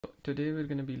Today we're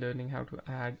going to be learning how to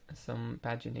add some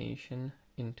pagination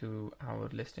into our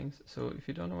listings. So if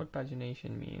you don't know what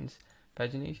pagination means,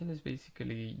 pagination is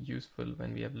basically useful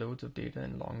when we have loads of data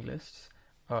in long lists.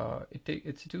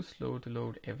 It's too slow to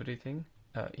load everything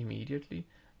immediately.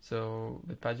 So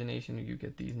with pagination, you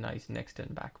get these nice next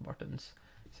and back buttons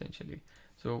essentially.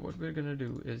 So what we're going to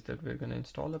do is that we're going to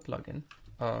install a plugin.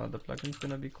 The plugin is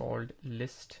going to be called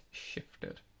List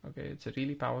Shifter. Okay, it's a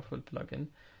really powerful plugin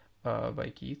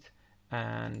by Keith,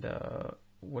 and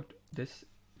what this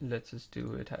lets us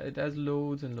do, it has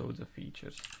loads and loads of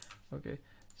features. Okay,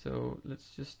 so let's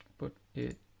just put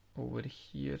it over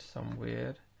here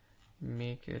somewhere,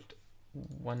 make it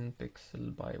 1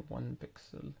 pixel by 1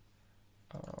 pixel,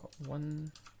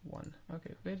 1 1.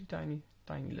 Okay, very tiny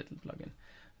little plugin.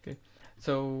 Okay,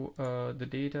 so the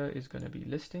data is going to be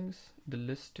listings. The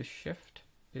list to shift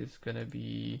is going to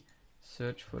be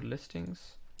search for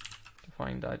listings. To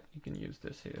find that, you can use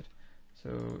this here. So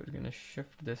we're going to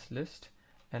shift this list,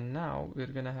 and now we're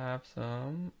going to have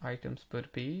some items per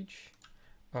page.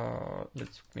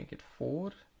 Let's make it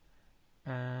 4,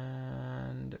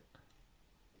 and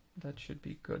that should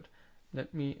be good.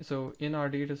 So in our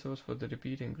data source for the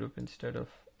repeating group, instead of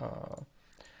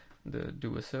the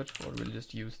do a search for, we'll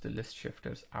just use the list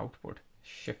shifter's output,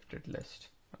 shifted list.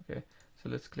 Okay, so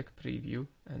let's click preview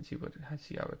and see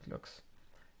how it looks.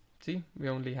 See, we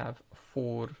only have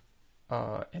 4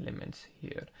 elements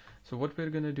here. So what we're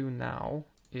going to do now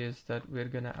is that we're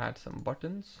going to add some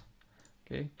buttons.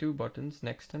 Okay, 2 buttons,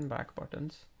 next and back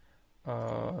buttons.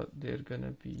 They're going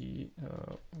to be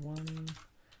 1,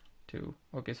 2.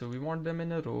 Okay, so we want them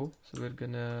in a row. So we're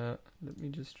going to, let me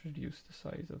just reduce the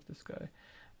size of this guy.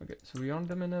 Okay, so we want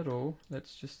them in a row.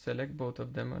 Let's just select both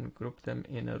of them and group them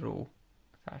in a row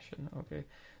fashion. Okay,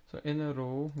 so in a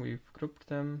row, we've grouped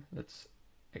them. Let's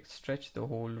stretch the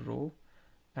whole row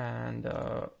and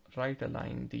right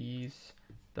align these.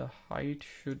 The height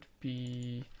should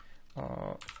be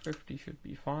 50 should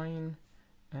be fine,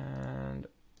 and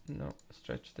no,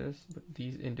 stretch this, but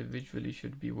these individually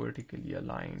should be vertically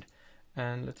aligned.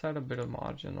 And let's add a bit of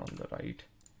margin on the right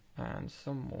and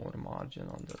some more margin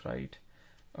on the right.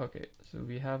 Okay, so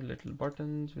we have little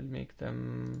buttons. We'll make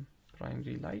them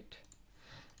primary light,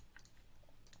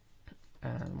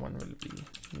 and one will be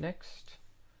next,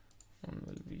 one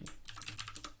will be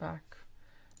back.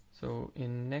 So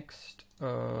in next,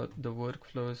 the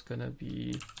workflow is gonna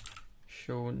be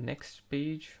show next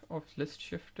page of list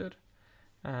shifter,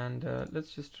 and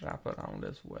let's just wrap around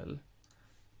as well.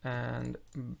 And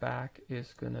back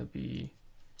is gonna be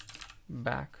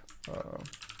back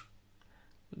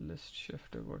list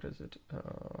shifter. What is it?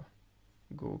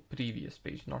 Go previous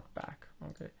page, not back.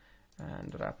 Okay,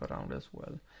 and wrap around as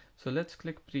well. So let's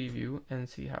click preview and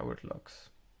see how it looks.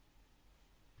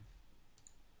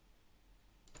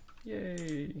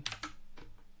 Yay!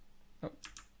 Oh,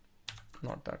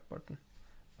 not that button.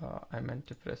 I meant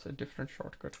to press a different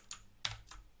shortcut.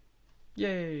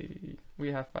 Yay!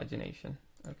 We have pagination.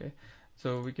 Okay,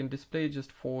 so we can display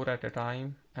just 4 at a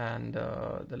time, and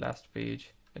the last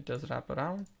page, it does wrap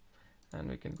around, and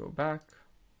we can go back.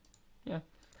 Yeah.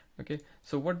 Okay,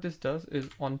 so what this does is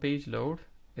on page load,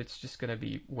 it's just gonna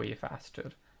be way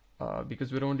faster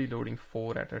because we're only loading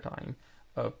 4 at a time.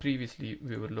 Previously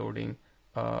we were loading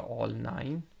all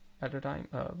 9 at a time.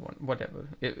 Whatever,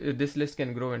 this list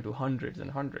can grow into hundreds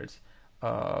and hundreds,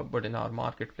 but in our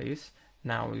marketplace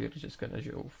now we're just gonna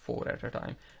show 4 at a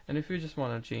time. And if you just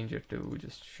want to change it to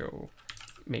just show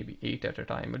maybe 8 at a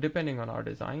time, but depending on our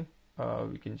design,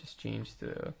 we can just change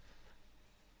the,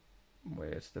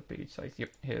 where's the page size? Yep,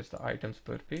 here's the items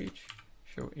per page,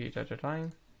 show 8 at a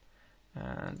time,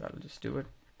 and I'll just do it.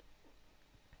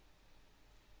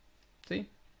 See,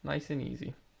 nice and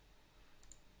easy.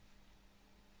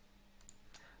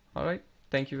 All right,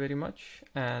 thank you very much,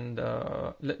 and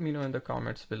let me know in the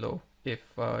comments below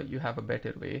if you have a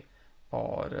better way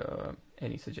or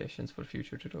any suggestions for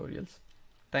future tutorials.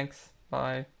 Thanks,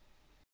 bye.